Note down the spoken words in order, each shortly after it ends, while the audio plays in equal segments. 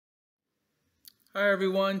Hi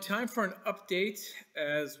everyone, time for an update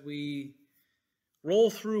as we roll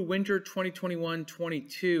through winter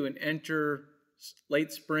 2021-22 and enter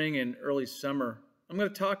late spring and early summer. I'm going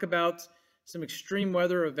to talk about some extreme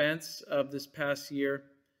weather events of this past year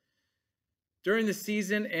during the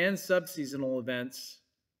season and subseasonal events.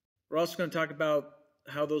 We're also going to talk about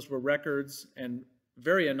how those were records and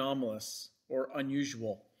very anomalous or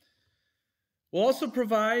unusual. We'll also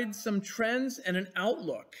provide some trends and an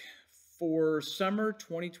outlook for summer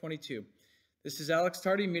 2022. This is Alex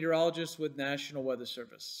Tardy, meteorologist with National Weather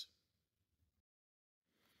Service.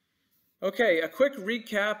 Okay, a quick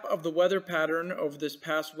recap of the weather pattern over this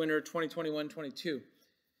past winter 2021-22.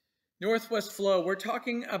 Northwest flow, we're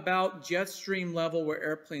talking about jet stream level where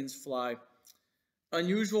airplanes fly.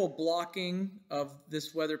 Unusual blocking of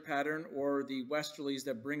this weather pattern or the westerlies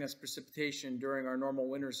that bring us precipitation during our normal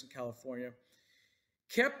winters in California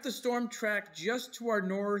kept the storm track just to our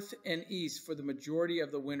north and east for the majority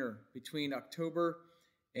of the winter between October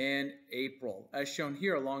and April, as shown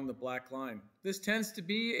here along the black line. This tends to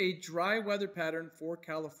be a dry weather pattern for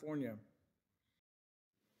California.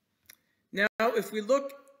 Now, if we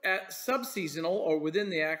look at subseasonal or within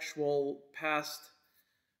the actual past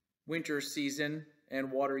winter season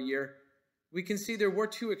and water year, we can see there were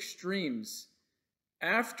two extremes.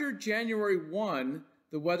 After January 1,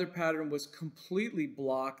 the weather pattern was completely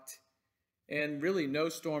blocked and really no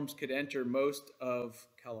storms could enter most of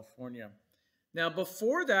California. Now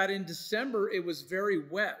before that, in December, it was very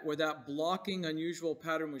wet where that blocking unusual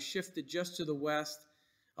pattern was shifted just to the west,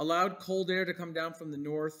 allowed cold air to come down from the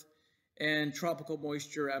north and tropical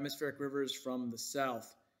moisture atmospheric rivers from the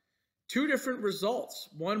south. Two different results.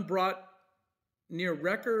 One brought near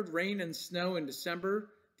record rain and snow in December.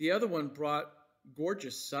 The other one brought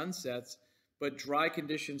gorgeous sunsets, but dry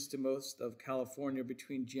conditions to most of California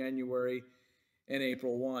between January and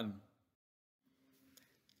April 1.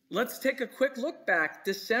 Let's take a quick look back.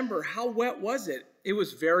 December, how wet was it? It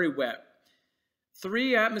was very wet.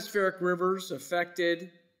 3 atmospheric rivers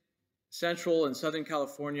affected central and southern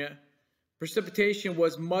California. Precipitation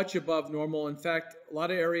was much above normal. In fact, a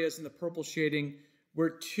lot of areas in the purple shading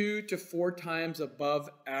were 2 to 4 times above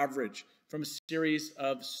average from a series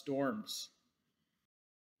of storms.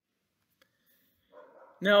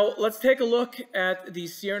 Now, let's take a look at the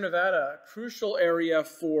Sierra Nevada, a crucial area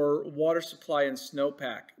for water supply and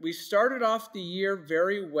snowpack. We started off the year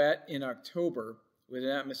very wet in October with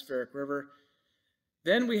an atmospheric river.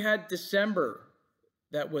 Then we had December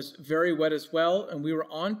that was very wet as well, and we were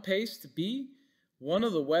on pace to be one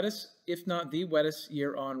of the wettest, if not the wettest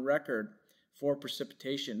year on record for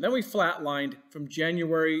precipitation. Then we flatlined from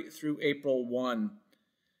January through April 1,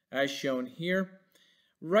 as shown here.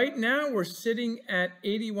 Right now, we're sitting at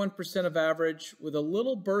 81% of average with a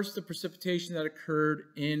little burst of precipitation that occurred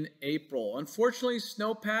in April. Unfortunately,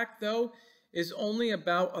 snowpack, though, is only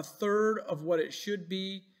about a third of what it should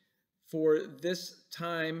be for this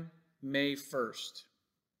time, May 1st.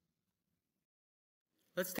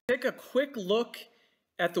 Let's take a quick look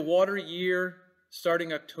at the water year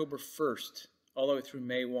starting October 1st all the way through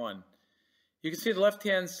May 1. You can see the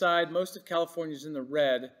left-hand side, most of California is in the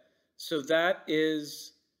red. So that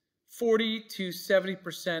is 40 to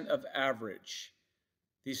 70% of average.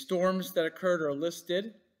 These storms that occurred are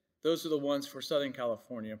listed. Those are the ones for Southern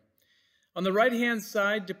California. On the right-hand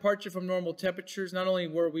side, departure from normal temperatures. Not only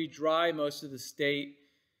were we dry most of the state,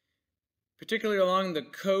 particularly along the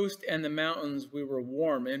coast and the mountains, we were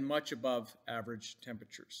warm and much above average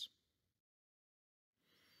temperatures.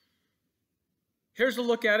 Here's a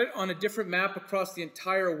look at it on a different map across the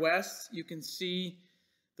entire West. You can see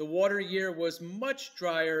the water year was much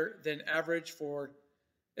drier than average for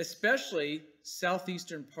especially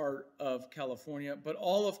southeastern part of California, but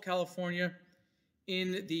all of California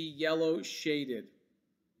in the yellow shaded.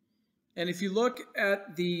 And if you look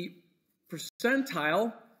at the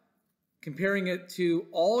percentile, comparing it to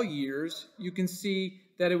all years, you can see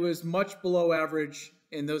that it was much below average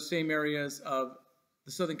in those same areas of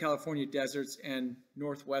the Southern California deserts and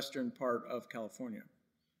northwestern part of California.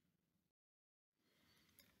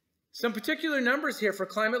 Some particular numbers here for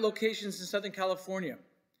climate locations in Southern California.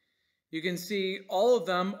 You can see all of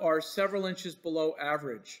them are several inches below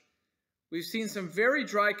average. We've seen some very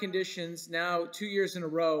dry conditions now 2 years in a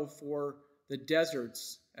row for the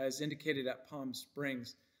deserts, as indicated at Palm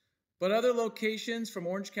Springs. But other locations from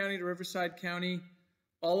Orange County to Riverside County,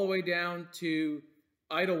 all the way down to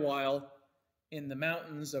Idlewild in the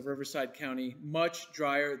mountains of Riverside County, much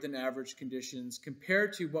drier than average conditions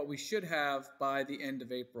compared to what we should have by the end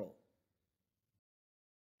of April.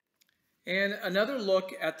 And another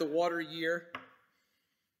look at the water year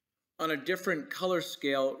on a different color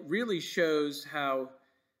scale really shows how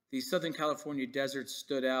the Southern California desert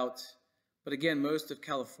stood out. But again, most of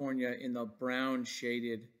California in the brown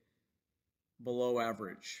shaded below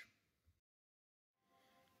average.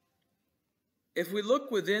 If we look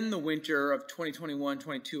within the winter of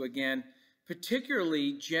 2021-22 again,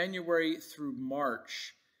 particularly January through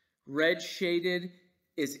March, red shaded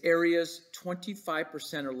is areas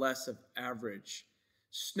 25% or less of average.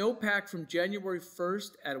 Snowpack from January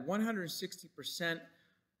 1st at 160%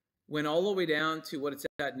 went all the way down to what it's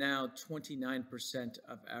at now, 29%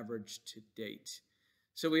 of average to date.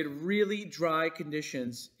 So we had really dry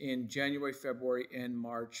conditions in January, February, and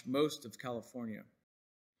March, most of California.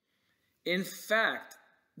 In fact,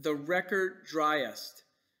 the record driest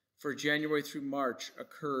for January through March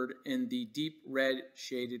occurred in the deep red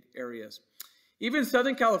shaded areas. Even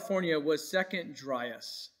Southern California was second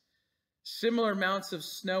driest. Similar amounts of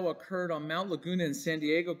snow occurred on Mount Laguna in San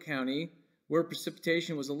Diego County, where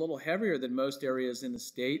precipitation was a little heavier than most areas in the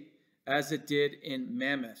state, as it did in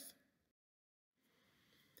Mammoth.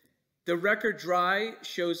 The record dry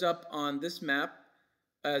shows up on this map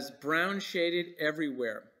as brown shaded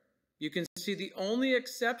everywhere. You can see the only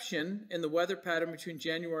exception in the weather pattern between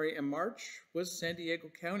January and March was San Diego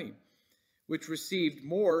County, which received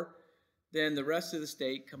more than the rest of the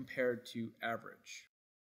state compared to average.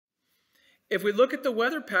 If we look at the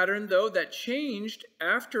weather pattern, though, that changed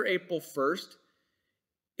after April 1st,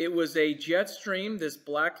 it was a jet stream, this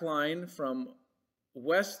black line from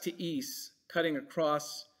west to east, cutting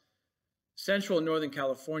across central and northern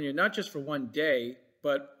California, not just for one day,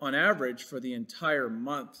 but on average for the entire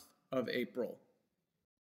month of April.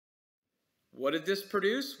 What did this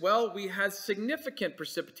produce? Well, we had significant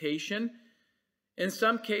precipitation, in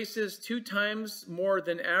some cases 2 times more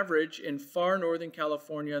than average in far northern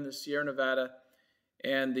California and the Sierra Nevada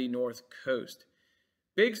and the North Coast.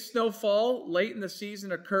 Big snowfall late in the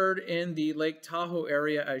season occurred in the Lake Tahoe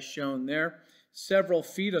area as shown there, several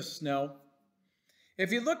feet of snow.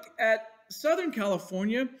 If you look at Southern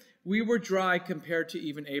California, we were dry compared to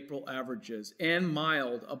even April averages and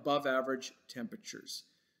mild above average temperatures.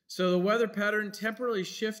 So the weather pattern temporarily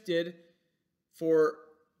shifted for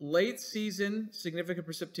late season significant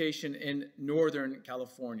precipitation in Northern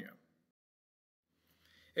California.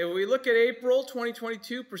 If we look at April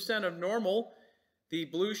 2022, percent of normal, the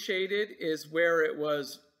blue shaded is where it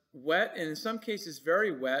was wet and in some cases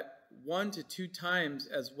very wet, 1 to 2 times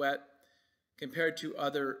as wet compared to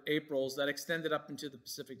other Aprils that extended up into the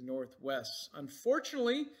Pacific Northwest.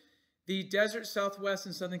 Unfortunately, the desert Southwest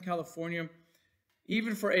and Southern California,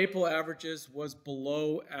 even for April averages, was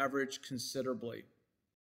below average considerably.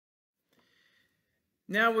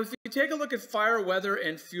 Now, if we take a look at fire weather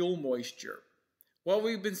and fuel moisture, what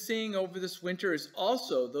we've been seeing over this winter is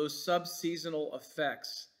also those subseasonal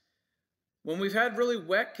effects. When we've had really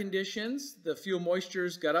wet conditions, the fuel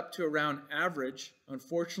moistures got up to around average.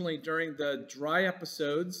 Unfortunately, during the dry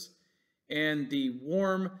episodes and the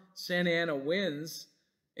warm Santa Ana winds,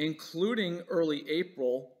 including early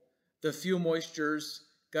April, the fuel moistures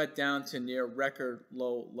got down to near record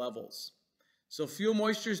low levels. So fuel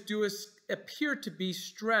moistures do appear to be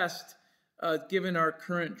stressed given our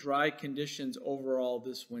current dry conditions overall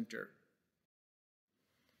this winter.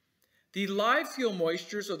 The live fuel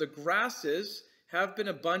moistures, or the grasses, have been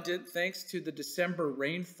abundant thanks to the December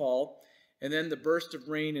rainfall and then the burst of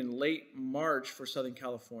rain in late March for Southern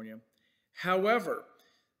California. However,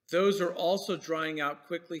 those are also drying out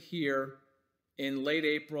quickly here in late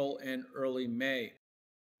April and early May.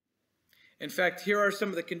 In fact, here are some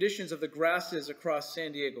of the conditions of the grasses across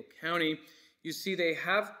San Diego County. You see they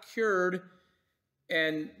have cured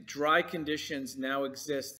and dry conditions now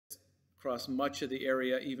exist across much of the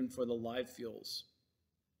area, even for the live fuels.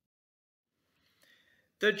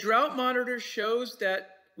 The drought monitor shows that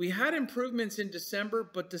we had improvements in December,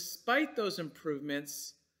 but despite those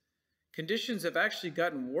improvements, conditions have actually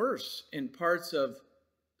gotten worse in parts of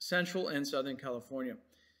Central and Southern California.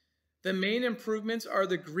 The main improvements are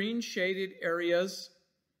the green shaded areas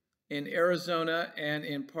in Arizona and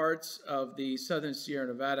in parts of the Southern Sierra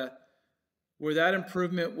Nevada, where that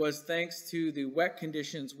improvement was thanks to the wet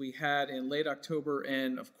conditions we had in late October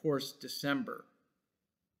and, of course, December.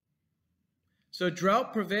 So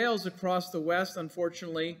drought prevails across the West,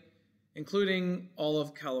 unfortunately, including all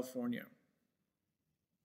of California.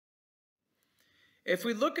 If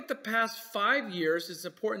we look at the past 5 years, it's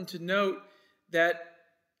important to note that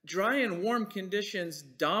dry and warm conditions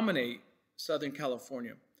dominate Southern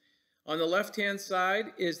California. On the left-hand side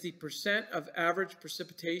is the percent of average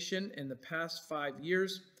precipitation in the past 5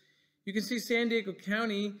 years. You can see San Diego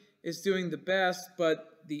County is doing the best,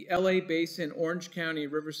 but the LA Basin, Orange County,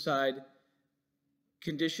 Riverside,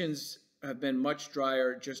 conditions have been much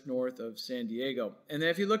drier just north of San Diego. And then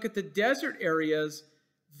if you look at the desert areas,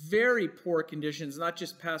 very poor conditions, not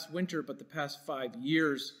just past winter, but the past 5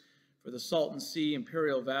 years for the Salton Sea,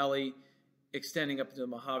 Imperial Valley, extending up to the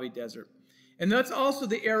Mojave Desert. And that's also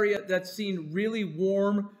the area that's seen really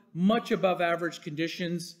warm, much above average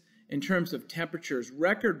conditions in terms of temperatures.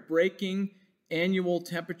 Record-breaking annual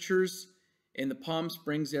temperatures in the Palm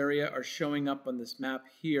Springs area are showing up on this map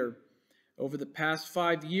here. Over the past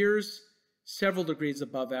 5 years, several degrees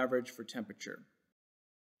above average for temperature.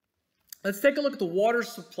 Let's take a look at the water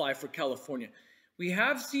supply for California. We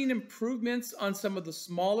have seen improvements on some of the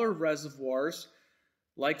smaller reservoirs,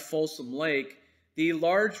 like Folsom Lake. The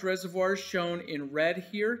large reservoirs shown in red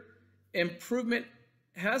here, improvement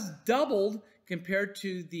has doubled compared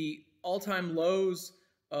to the all-time lows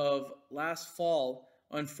of last fall.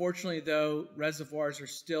 Unfortunately, though, reservoirs are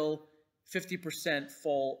still 50%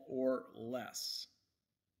 full or less.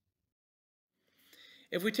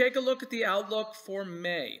 If we take a look at the outlook for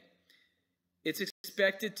May, it's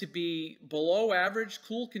expected to be below average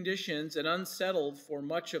cool conditions and unsettled for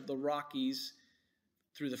much of the Rockies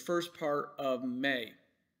through the first part of May.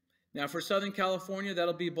 Now for Southern California,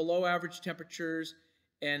 that'll be below average temperatures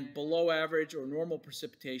and below average or normal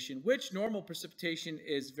precipitation, which normal precipitation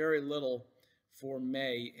is very little for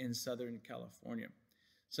May in Southern California.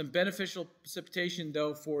 Some beneficial precipitation,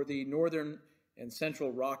 though, for the northern and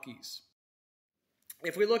central Rockies.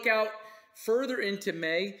 If we look out further into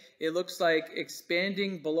May, it looks like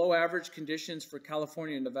expanding below average conditions for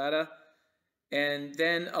California and Nevada, and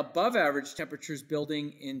then above average temperatures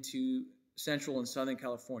building into central and southern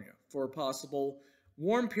California for a possible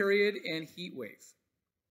warm period and heat wave.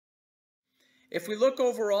 If we look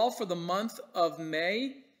overall for the month of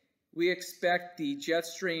May, we expect the jet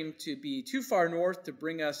stream to be too far north to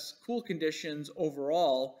bring us cool conditions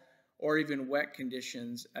overall, or even wet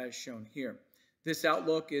conditions as shown here. This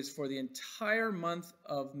outlook is for the entire month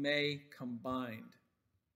of May combined.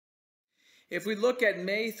 If we look at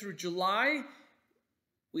May through July,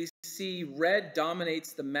 we see red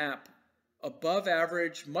dominates the map. Above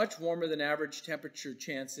average, much warmer than average temperature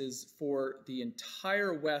chances for the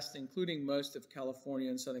entire West, including most of California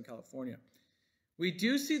and Southern California. We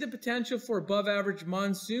do see the potential for above average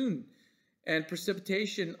monsoon and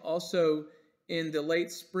precipitation also in the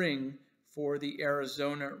late spring for the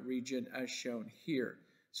Arizona region as shown here.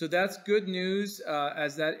 So that's good news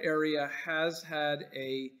as that area has had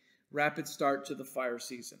a rapid start to the fire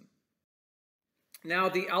season. Now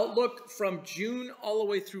the outlook from June all the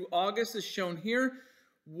way through August is shown here.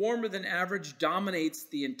 Warmer than average dominates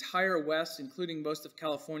the entire West, including most of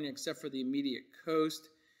California except for the immediate coast.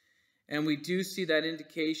 And we do see that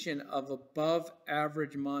indication of above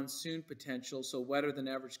average monsoon potential, so wetter than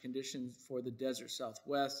average conditions for the desert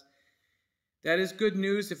Southwest. That is good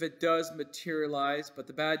news if it does materialize, but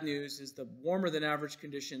the bad news is the warmer than average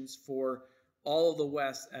conditions for all of the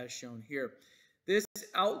West as shown here. This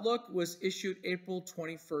outlook was issued April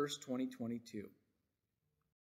 21st, 2022.